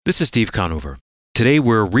This is Steve Conover. Today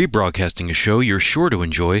we're rebroadcasting a show you're sure to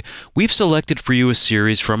enjoy. We've selected for you a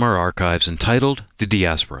series from our archives entitled The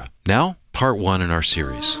Diaspora. Now, part one in our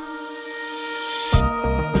series.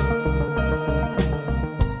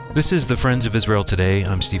 This is the Friends of Israel Today.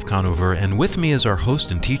 I'm Steve Conover, and with me is our host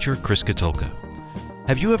and teacher, Chris Katulka.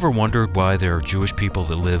 Have you ever wondered why there are Jewish people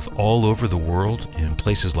that live all over the world in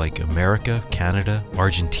places like America, Canada,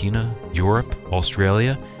 Argentina, Europe,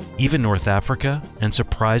 Australia, even North Africa, and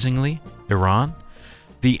surprisingly, Iran?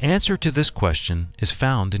 The answer to this question is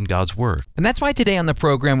found in God's Word. And that's why today on the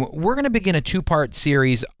program, we're going to begin a two-part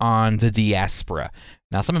series on the diaspora.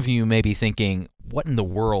 Now, some of you may be thinking, what in the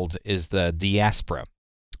world is the diaspora?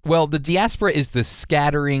 Well, the diaspora is the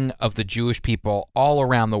scattering of the Jewish people all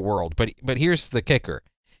around the world. But here's the kicker.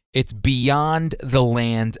 It's beyond the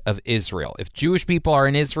land of Israel. If Jewish people are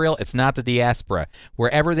in Israel, it's not the diaspora.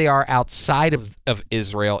 Wherever they are outside of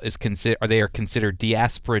Israel, they are considered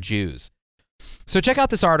diaspora Jews. So check out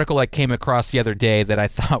this article I came across the other day that I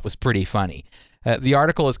thought was pretty funny. The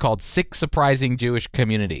article is called 6 Surprising Jewish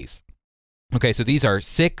Communities. Okay, so these are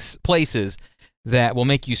 6 places that will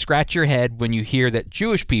make you scratch your head when you hear that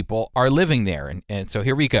Jewish people are living there. And so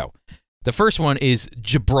here we go. The first one is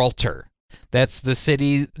Gibraltar. That's the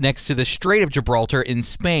city next to the Strait of Gibraltar in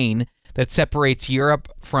Spain that separates Europe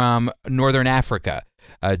from Northern Africa.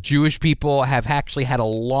 Jewish people have actually had a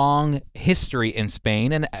long history in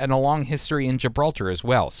Spain and a long history in Gibraltar as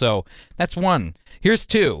well. So that's one. Here's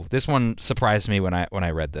 2. This one surprised me when I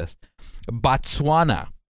read this. Botswana.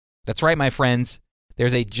 That's right, my friends.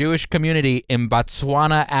 There's a Jewish community in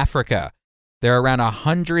Botswana, Africa. There are around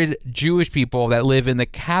 100 Jewish people that live in the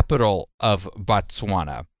capital of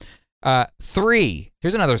Botswana. 3,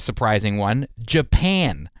 here's another surprising one,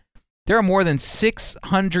 Japan. There are more than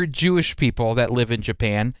 600 Jewish people that live in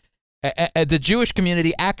Japan. The Jewish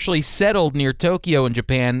community actually settled near Tokyo in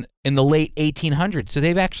Japan in the late 1800s. So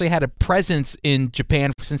they've actually had a presence in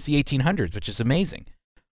Japan since the 1800s, which is amazing.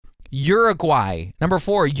 Uruguay, number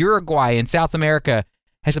 4, Uruguay in South America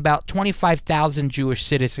has about 25,000 Jewish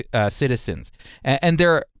citizens. And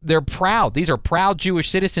they're proud. These are proud Jewish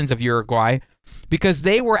citizens of Uruguay because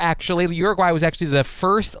Uruguay was actually the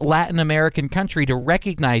first Latin American country to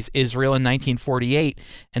recognize Israel in 1948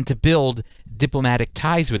 and to build diplomatic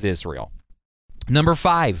ties with Israel. Number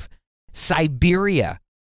 5, Siberia.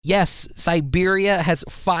 Yes, Siberia has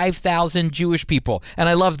 5,000 Jewish people. And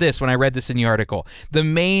I love this when I read this in the article. The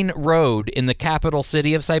main road in the capital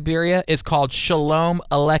city of Siberia is called Shalom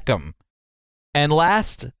Aleichem. And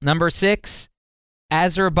last, number 6,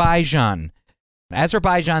 Azerbaijan.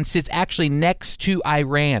 Azerbaijan sits actually next to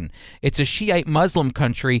Iran. It's a Shiite Muslim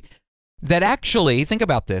country that actually, think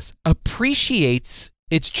about this, appreciates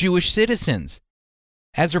its Jewish citizens.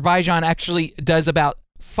 Azerbaijan actually does about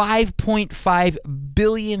 $5.5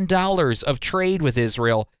 billion of trade with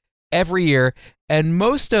Israel every year, and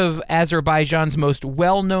most of Azerbaijan's most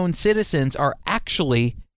well-known citizens are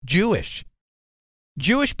actually Jewish.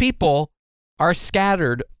 Jewish people are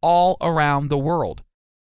scattered all around the world,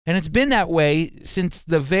 and it's been that way since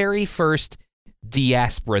the very first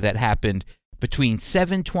diaspora that happened between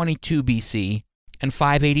 722 BC and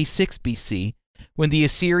 586 BC, when the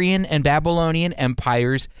Assyrian and Babylonian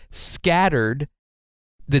empires scattered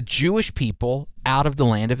the Jewish people out of the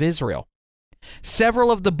land of Israel.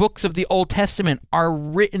 Several of the books of the Old Testament are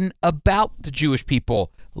written about the Jewish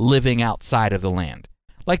people living outside of the land,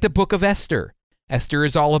 like the book of Esther. Esther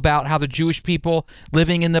is all about how the Jewish people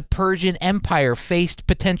living in the Persian Empire faced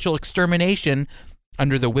potential extermination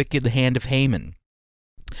under the wicked hand of Haman.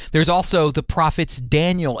 There's also the prophets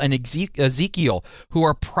Daniel and Ezekiel who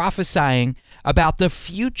are prophesying about the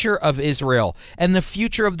future of Israel and the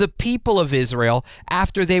future of the people of Israel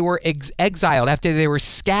after they were exiled, after they were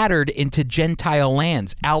scattered into Gentile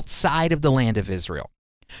lands outside of the land of Israel.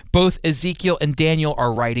 Both Ezekiel and Daniel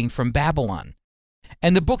are writing from Babylon.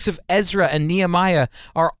 And the books of Ezra and Nehemiah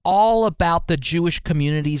are all about the Jewish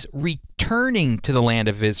communities returning to the land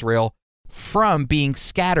of Israel from being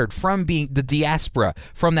scattered, from being the diaspora,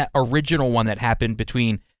 from that original one that happened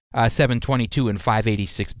between 722 and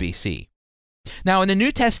 586 BC. Now, in the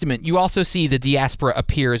New Testament, you also see the diaspora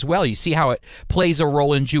appear as well. You see how it plays a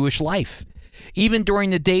role in Jewish life, even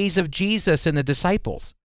during the days of Jesus and the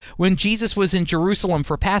disciples. When Jesus was in Jerusalem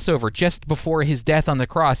for Passover, just before his death on the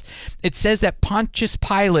cross, it says that Pontius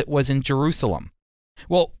Pilate was in Jerusalem.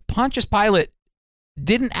 Well, Pontius Pilate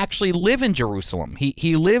didn't actually live in Jerusalem.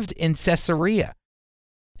 He lived in Caesarea.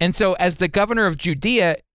 And so as the governor of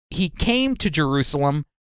Judea, he came to Jerusalem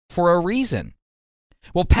for a reason.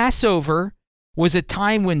 Well, Passover was a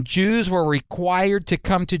time when Jews were required to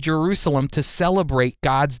come to Jerusalem to celebrate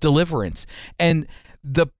God's deliverance. And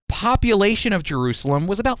The population of Jerusalem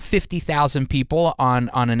was about 50,000 people on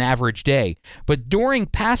an average day. But during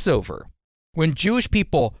Passover, when Jewish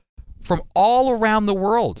people from all around the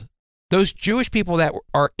world, those Jewish people that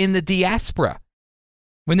are in the diaspora,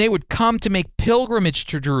 when they would come to make pilgrimage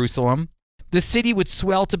to Jerusalem, the city would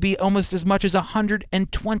swell to be almost as much as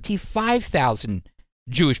 125,000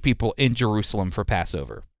 Jewish people in Jerusalem for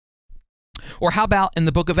Passover. Or how about in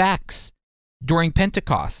the book of Acts, during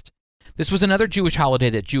Pentecost? This was another Jewish holiday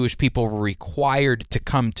that Jewish people were required to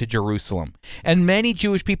come to Jerusalem. And many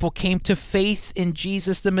Jewish people came to faith in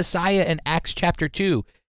Jesus the Messiah in Acts chapter 2.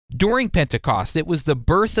 During Pentecost, it was the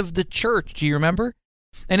birth of the church. Do you remember?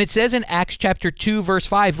 And it says in Acts chapter 2, verse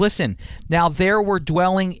 5, listen, now there were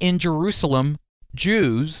dwelling in Jerusalem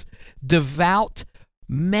Jews, devout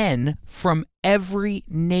men from every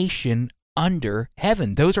nation under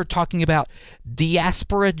heaven. Those are talking about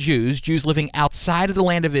diaspora Jews, Jews living outside of the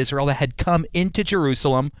land of Israel that had come into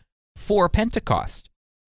Jerusalem for Pentecost.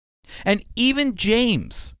 And even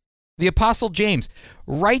James, the Apostle James,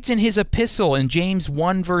 writes in his epistle in James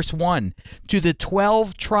 1 verse 1 to the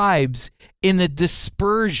 12 tribes in the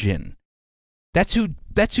dispersion. That's who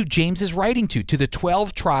James is writing to the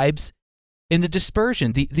 12 tribes in the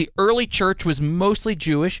dispersion. The early church was mostly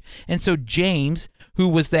Jewish, and so James, who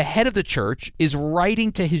was the head of the church, is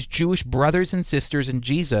writing to his Jewish brothers and sisters in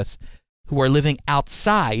Jesus who are living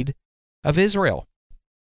outside of Israel.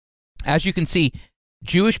 As you can see,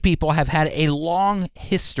 Jewish people have had a long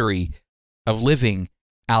history of living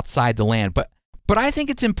outside the land, but I think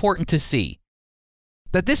it's important to see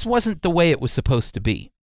that this wasn't the way it was supposed to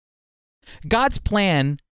be. God's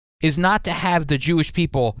plan is not to have the Jewish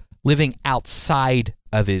people living outside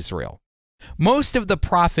of Israel. Most of the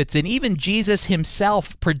prophets and even Jesus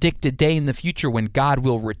himself predict a day in the future when God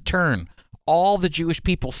will return all the Jewish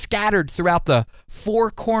people scattered throughout the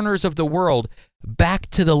four corners of the world back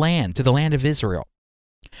to the land of Israel.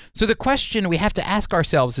 So the question we have to ask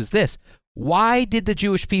ourselves is this: why did the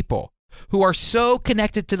Jewish people, who are so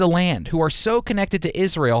connected to the land, who are so connected to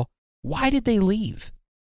Israel, why did they leave?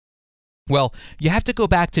 Well, you have to go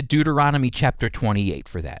back to Deuteronomy chapter 28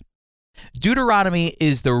 for that. Deuteronomy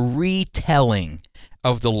is the retelling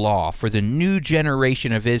of the law for the new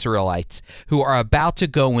generation of Israelites who are about to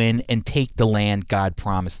go in and take the land God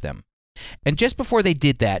promised them. And just before they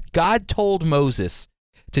did that, God told Moses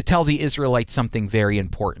to tell the Israelites something very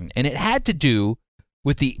important, and it had to do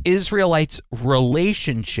with the Israelites'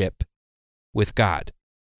 relationship with God.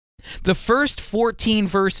 The first 14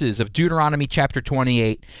 verses of Deuteronomy chapter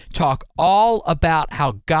 28 talk all about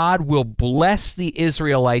how God will bless the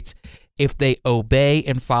Israelites if they obey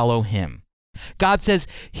and follow him. God says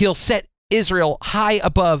he'll set Israel high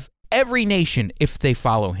above every nation if they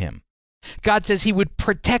follow him. God says he would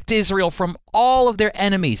protect Israel from all of their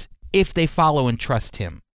enemies if they follow and trust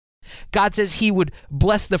him. God says he would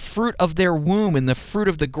bless the fruit of their womb and the fruit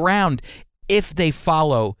of the ground if they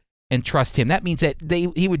follow and trust him. That means that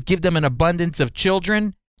he would give them an abundance of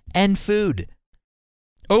children and food.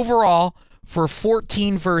 Overall, for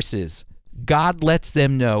 14 verses, God lets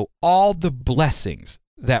them know all the blessings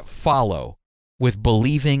that follow with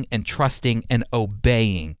believing and trusting and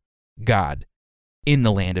obeying God in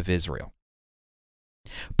the land of Israel.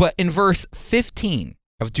 But in verse 15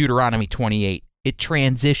 of Deuteronomy 28, it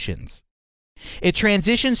transitions. It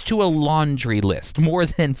transitions to a laundry list, more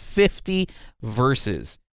than 50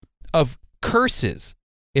 verses of curses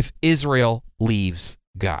if Israel leaves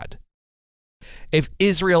God, if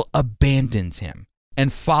Israel abandons him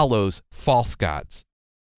and follows false gods.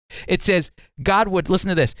 It says God would, listen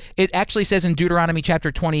to this, it actually says in Deuteronomy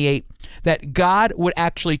chapter 28 that God would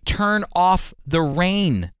actually turn off the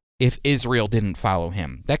rain if Israel didn't follow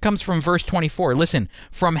him. That comes from verse 24. Listen,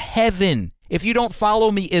 from heaven, if you don't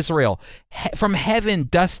follow me, Israel, from heaven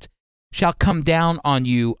dust shall come down on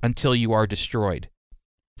you until you are destroyed.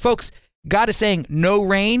 Folks, God is saying no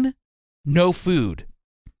rain, no food.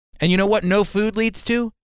 And you know what no food leads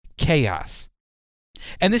to? Chaos.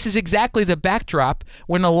 And this is exactly the backdrop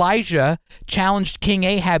when Elijah challenged King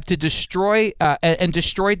Ahab to destroyed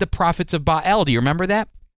the prophets of Baal. Do you remember that?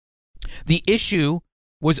 The issue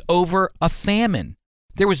was over a famine.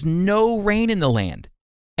 There was no rain in the land.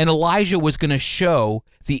 And Elijah was going to show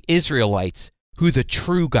the Israelites who the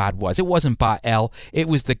true God was. It wasn't Baal. It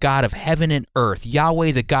was the God of heaven and earth,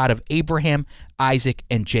 Yahweh, the God of Abraham, Isaac,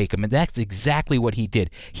 and Jacob. And that's exactly what he did.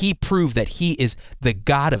 He proved that he is the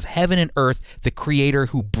God of heaven and earth, the creator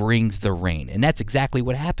who brings the rain. And that's exactly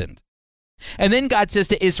what happened. And then God says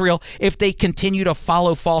to Israel, if they continue to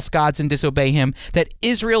follow false gods and disobey him, that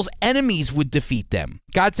Israel's enemies would defeat them.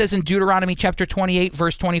 God says in Deuteronomy chapter 28,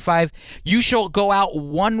 verse 25, you shall go out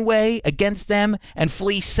one way against them and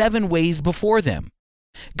flee 7 ways before them.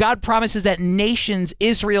 God promises that nations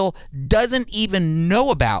Israel doesn't even know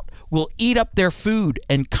about will eat up their food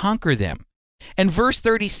and conquer them. And verse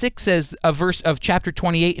 36 says, a verse of chapter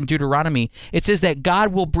 28 in Deuteronomy, it says that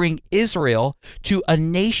God will bring Israel to a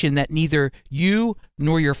nation that neither you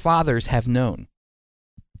nor your fathers have known.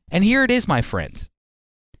 And here it is, my friends.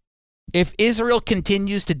 If Israel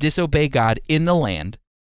continues to disobey God in the land,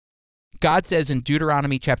 God says in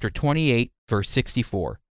Deuteronomy chapter 28, verse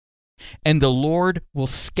 64, and the Lord will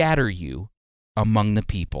scatter you among the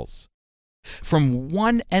peoples, from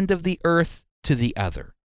one end of the earth to the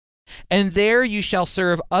other. And there you shall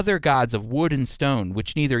serve other gods of wood and stone,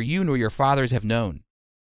 which neither you nor your fathers have known.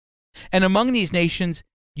 And among these nations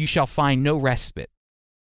you shall find no respite.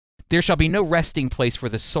 There shall be no resting place for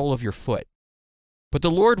the sole of your foot. But the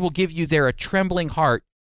Lord will give you there a trembling heart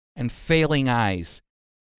and failing eyes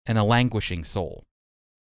and a languishing soul.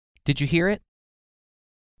 Did you hear it?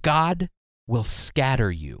 God will scatter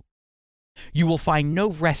you. You will find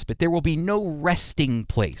no respite. There will be no resting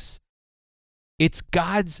place. It's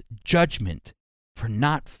God's judgment for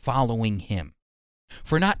not following him,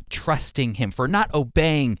 for not trusting him, for not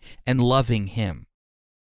obeying and loving him.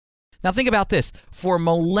 Now think about this. For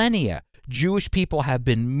millennia, Jewish people have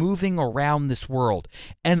been moving around this world,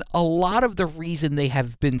 and a lot of the reason they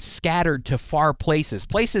have been scattered to far places,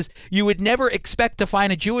 places you would never expect to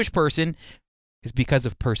find a Jewish person, is because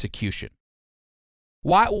of persecution.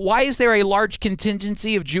 Why is there a large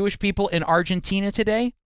contingency of Jewish people in Argentina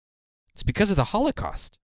today? It's because of the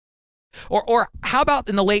Holocaust. Or how about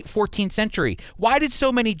in the late 14th century? Why did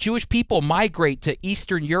so many Jewish people migrate to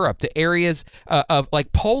Eastern Europe, to areas of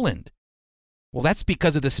like Poland? Well, that's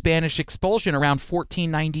because of the Spanish expulsion around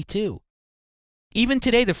 1492. Even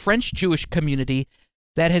today, the French Jewish community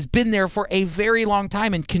that has been there for a very long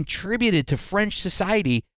time and contributed to French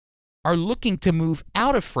society are looking to move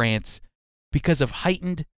out of France because of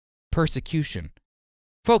heightened persecution.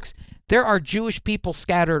 Folks, there are Jewish people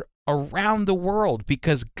scattered around the world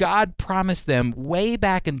because God promised them way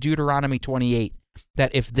back in Deuteronomy 28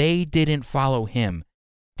 that if they didn't follow him,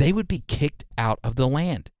 they would be kicked out of the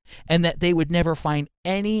land and that they would never find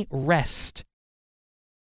any rest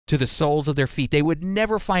to the soles of their feet. They would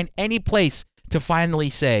never find any place to finally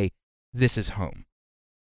say, this is home.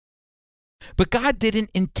 But God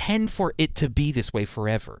didn't intend for it to be this way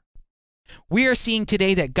forever. We are seeing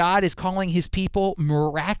today that God is calling his people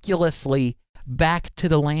miraculously back to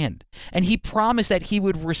the land. And he promised that he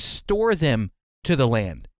would restore them to the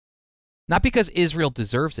land. Not because Israel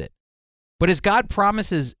deserves it, but as God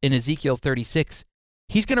promises in Ezekiel 36,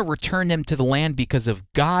 he's going to return them to the land because of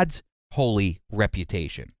God's holy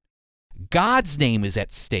reputation. God's name is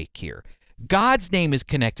at stake here. God's name is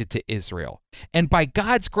connected to Israel. And by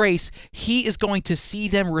God's grace, he is going to see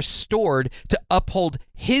them restored to uphold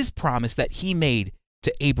his promise that he made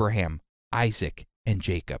to Abraham, Isaac, and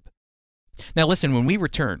Jacob. Now listen, when we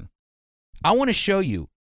return, I want to show you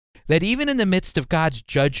that even in the midst of God's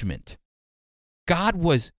judgment, God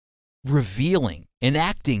was revealing,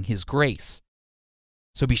 enacting his grace.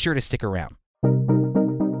 So be sure to stick around.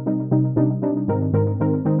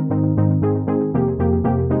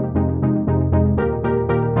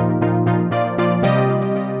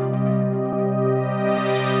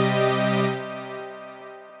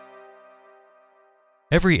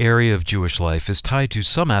 Every area of Jewish life is tied to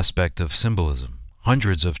some aspect of symbolism.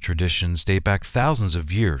 Hundreds of traditions date back thousands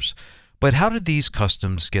of years. But how did these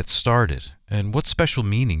customs get started, and what special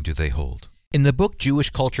meaning do they hold? In the book Jewish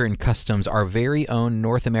Culture and Customs, our very own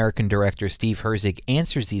North American director Steve Herzig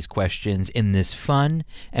answers these questions in this fun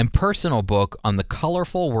and personal book on the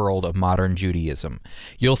colorful world of modern Judaism.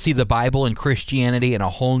 You'll see the Bible and Christianity in a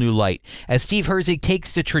whole new light as Steve Herzig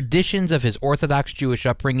takes the traditions of his Orthodox Jewish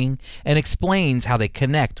upbringing and explains how they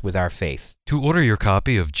connect with our faith. To order your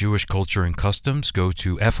copy of Jewish Culture and Customs, go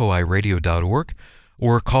to foiradio.org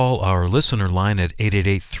or call our listener line at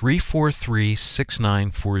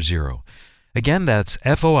 888-343-6940. Again, that's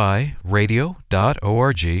foiradio.org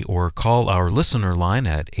or call our listener line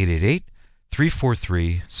at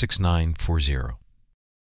 888-343-6940.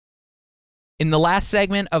 In the last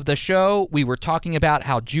segment of the show, we were talking about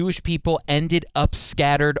how Jewish people ended up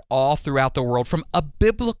scattered all throughout the world from a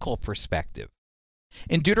biblical perspective.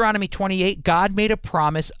 In Deuteronomy 28, God made a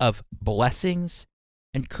promise of blessings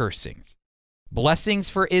and cursings. Blessings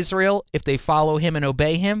for Israel if they follow him and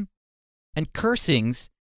obey him, and cursings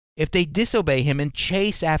if they disobey him and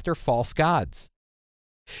chase after false gods.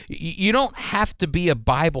 You don't have to be a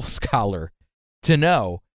Bible scholar to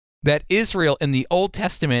know that Israel in the Old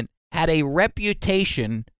Testament had a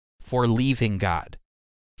reputation for leaving God.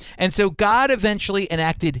 And so God eventually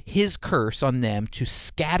enacted his curse on them to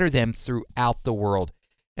scatter them throughout the world.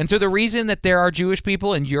 And so the reason that there are Jewish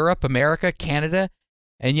people in Europe, America, Canada,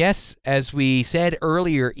 and yes, as we said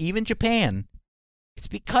earlier, even Japan, it's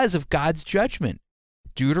because of God's judgment.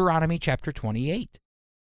 Deuteronomy chapter 28.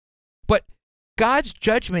 But God's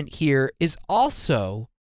judgment here is also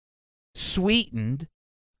sweetened.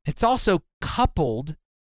 It's also coupled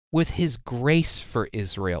with his grace for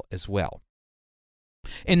Israel as well.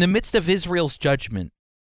 In the midst of Israel's judgment,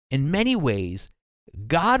 in many ways,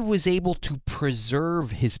 God was able to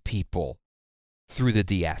preserve his people through the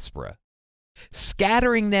diaspora,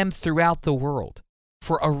 scattering them throughout the world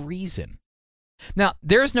for a reason. Now,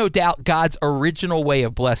 there's no doubt God's original way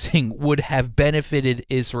of blessing would have benefited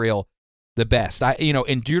Israel the best.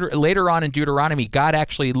 Later on in Deuteronomy, God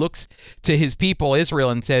actually looks to his people, Israel,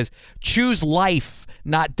 and says, choose life,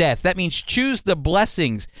 not death. That means choose the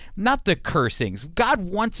blessings, not the cursings. God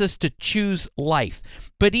wants us to choose life.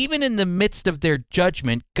 But even in the midst of their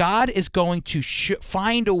judgment, God is going to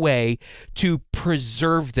find a way to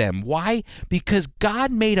preserve them. Why? Because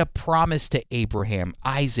God made a promise to Abraham,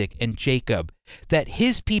 Isaac, and Jacob that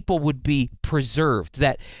his people would be preserved,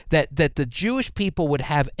 that the Jewish people would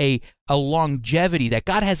have a longevity, that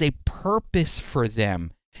God has a purpose for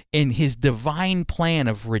them in his divine plan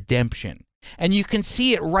of redemption. And you can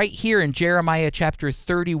see it right here in Jeremiah chapter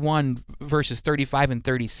 31, verses 35 and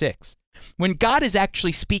 36, when God is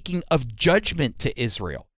actually speaking of judgment to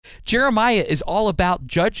Israel. Jeremiah is all about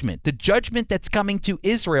judgment, the judgment that's coming to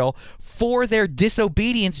Israel for their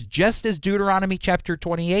disobedience, just as Deuteronomy chapter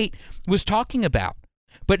 28 was talking about.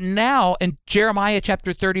 But now in Jeremiah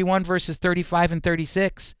chapter 31, verses 35 and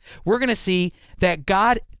 36, we're going to see that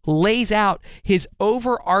God lays out his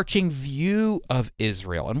overarching view of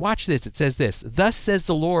Israel. And watch this. It says this, "Thus says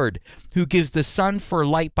the Lord, who gives the sun for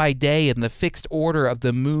light by day and the fixed order of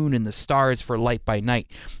the moon and the stars for light by night,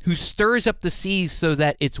 who stirs up the seas so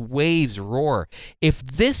that its waves roar. If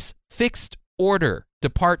this fixed order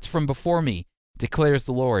departs from before me, declares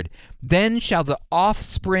the Lord, then shall the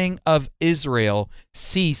offspring of Israel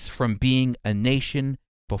cease from being a nation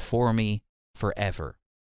before me forever."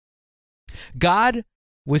 God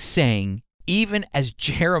was saying, even as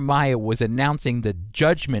Jeremiah was announcing the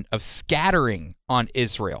judgment of scattering on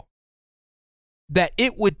Israel, that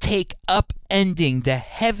it would take upending the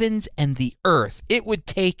heavens and the earth. It would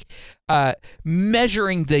take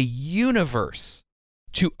measuring the universe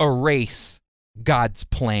to erase God's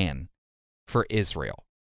plan for Israel.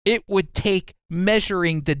 It would take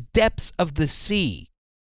measuring the depths of the sea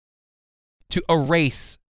to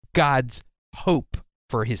erase God's hope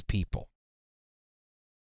for his people.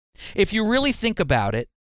 If you really think about it,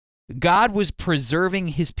 God was preserving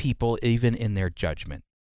his people even in their judgment.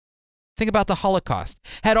 Think about the Holocaust.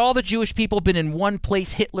 Had all the Jewish people been in one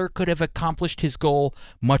place, Hitler could have accomplished his goal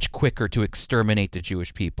much quicker to exterminate the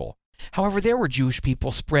Jewish people. However, there were Jewish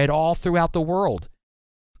people spread all throughout the world,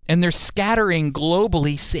 and their scattering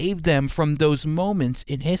globally saved them from those moments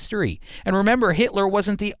in history. And remember, Hitler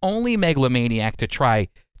wasn't the only megalomaniac to try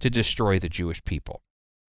to destroy the Jewish people.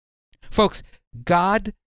 Folks,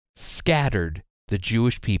 God scattered the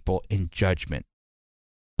Jewish people in judgment,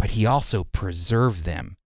 but he also preserved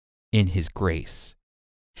them in his grace.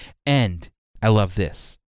 And I love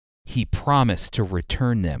this. He promised to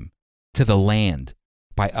return them to the land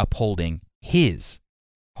by upholding his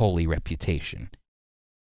holy reputation.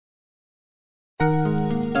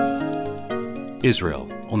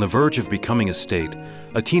 Israel, on the verge of becoming a state,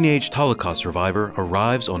 a teenaged Holocaust survivor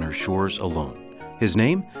arrives on her shores alone. His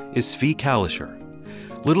name is Zvi Kalisher.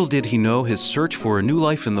 Little did he know his search for a new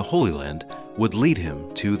life in the Holy Land would lead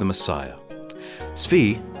him to the Messiah.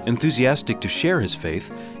 Zvi, enthusiastic to share his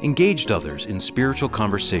faith, engaged others in spiritual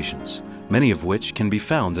conversations, many of which can be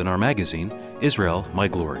found in our magazine, Israel, My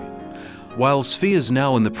Glory. While Zvi is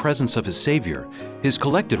now in the presence of his Savior, his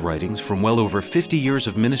collected writings from well over 50 years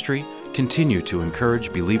of ministry continue to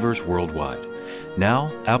encourage believers worldwide.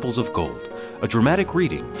 Now, Apples of Gold, a dramatic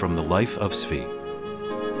reading from the life of Zvi.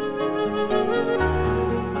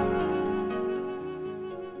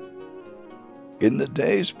 In the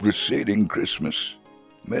days preceding Christmas,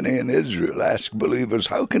 many in Israel ask believers,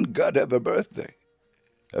 how can God have a birthday?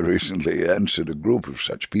 I recently answered a group of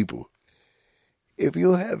such people. If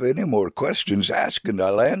you have any more questions, ask and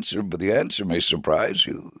I'll answer, but the answer may surprise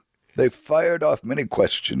you. They fired off many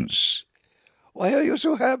questions. Why are you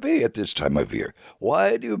so happy at this time of year?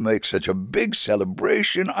 Why do you make such a big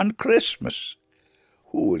celebration on Christmas?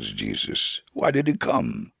 Who was Jesus? Why did he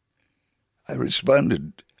come? I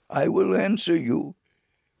responded, I will answer you,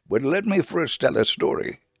 but let me first tell a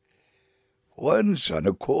story. Once on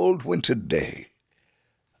a cold winter day,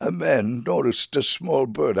 a man noticed a small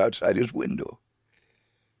bird outside his window.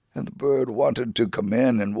 And the bird wanted to come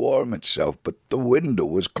in and warm itself, but the window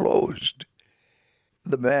was closed.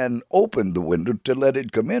 The man opened the window to let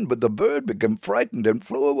it come in, but the bird became frightened and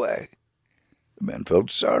flew away. The man felt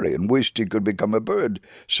sorry and wished he could become a bird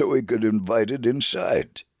so he could invite it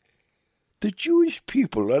inside. The Jewish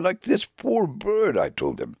people are like this poor bird, I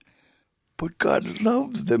told him. But God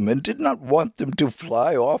loved them and did not want them to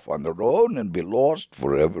fly off on their own and be lost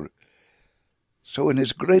forever. So in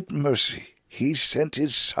his great mercy, he sent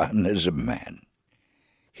his Son as a man.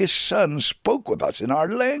 His Son spoke with us in our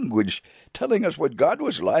language, telling us what God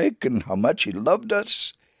was like and how much he loved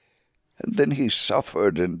us. And then he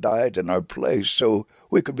suffered and died in our place so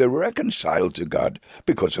we could be reconciled to God.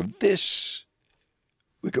 Because of this,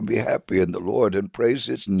 we can be happy in the Lord and praise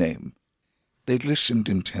his name. They listened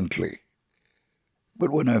intently.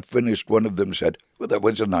 But when I finished, one of them said, well, that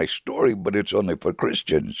was a nice story, but it's only for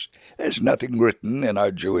Christians. There's nothing written in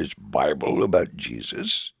our Jewish Bible about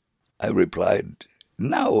Jesus. I replied,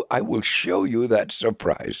 now I will show you that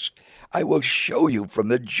surprise. I will show you from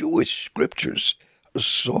the Jewish scriptures a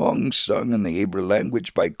song sung in the Hebrew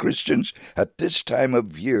language by Christians at this time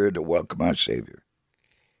of year to welcome our Savior.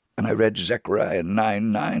 And I read Zechariah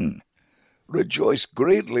 9:9. Rejoice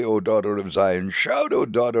greatly, O daughter of Zion. Shout, O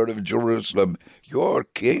daughter of Jerusalem. Your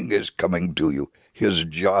king is coming to you. He is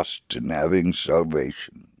just and having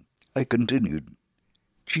salvation. I continued,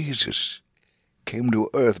 Jesus came to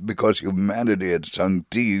earth because humanity had sunk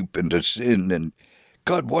deep into sin, and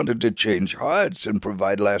God wanted to change hearts and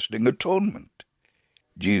provide lasting atonement.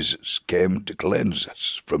 Jesus came to cleanse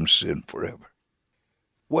us from sin forever.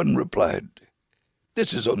 One replied,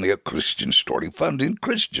 this is only a Christian story found in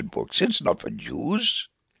Christian books. It's not for Jews.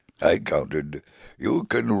 I countered, you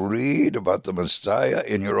can read about the Messiah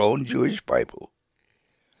in your own Jewish Bible.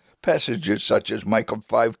 Passages such as Micah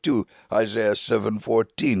 5:2, Isaiah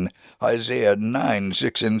 7:14, Isaiah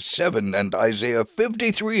 9:6 and 7, and Isaiah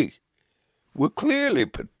 53 will clearly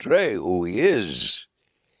portray who he is.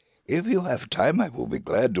 If you have time, I will be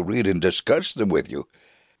glad to read and discuss them with you.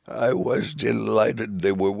 I was delighted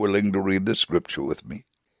they were willing to read the scripture with me.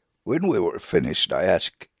 When we were finished, I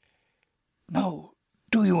asked, now,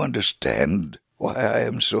 do you understand why I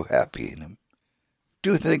am so happy in him?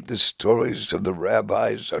 Do you think the stories of the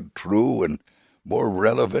rabbis are true and more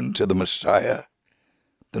relevant to the Messiah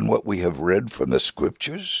than what we have read from the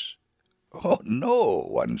scriptures? Oh, no,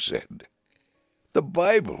 one said. The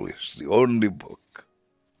Bible is the only book.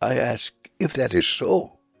 I asked, if that is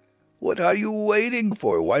so, what are you waiting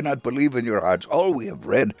for? Why not believe in your hearts all we have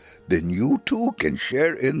read? Then you too can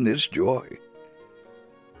share in this joy.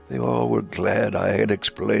 They all were glad I had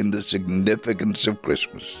explained the significance of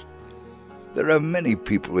Christmas. There are many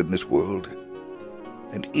people in this world,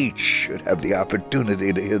 and each should have the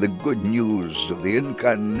opportunity to hear the good news of the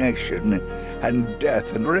incarnation and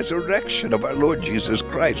death and resurrection of our Lord Jesus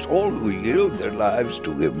Christ. All who yield their lives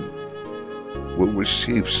to him will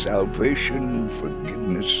receive salvation,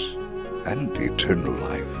 forgiveness, and eternal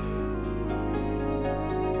life.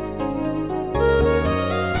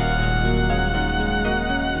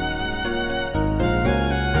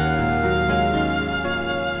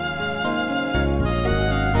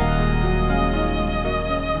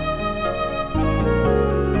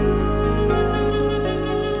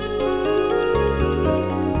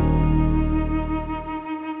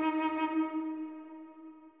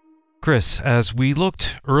 Chris, as we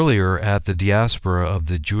looked earlier at the diaspora of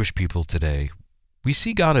the Jewish people today, we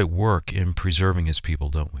see God at work in preserving his people,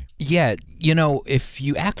 don't we? Yeah, if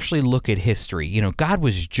you actually look at history, God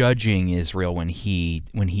was judging Israel when he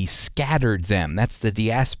scattered them. That's the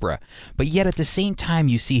diaspora. But yet at the same time,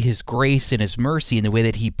 you see his grace and his mercy in the way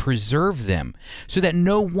that he preserved them so that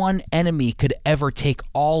no one enemy could ever take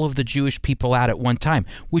all of the Jewish people out at one time,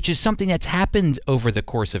 which is something that's happened over the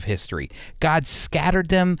course of history. God scattered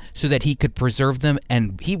them so that he could preserve them,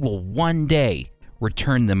 and he will one day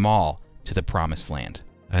return them all to the promised land.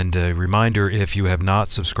 And a reminder, if you have not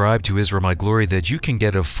subscribed to Israel My Glory, that you can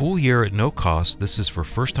get a full year at no cost. This is for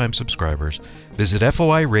first-time subscribers. Visit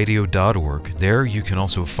foiradio.org. There you can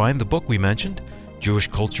also find the book we mentioned, Jewish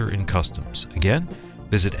Culture and Customs. Again,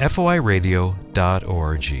 visit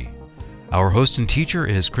foiradio.org. Our host and teacher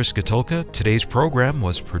is Chris Katulka. Today's program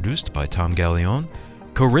was produced by Tom Gallione,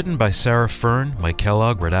 co-written by Sarah Fern, Mike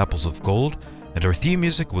Kellogg, Red Apples of Gold, and our theme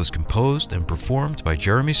music was composed and performed by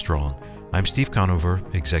Jeremy Strong. I'm Steve Conover,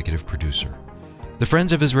 executive producer. The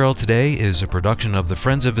Friends of Israel Today is a production of the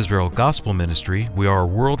Friends of Israel Gospel Ministry. We are a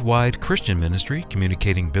worldwide Christian ministry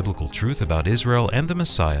communicating biblical truth about Israel and the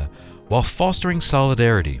Messiah while fostering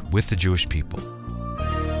solidarity with the Jewish people.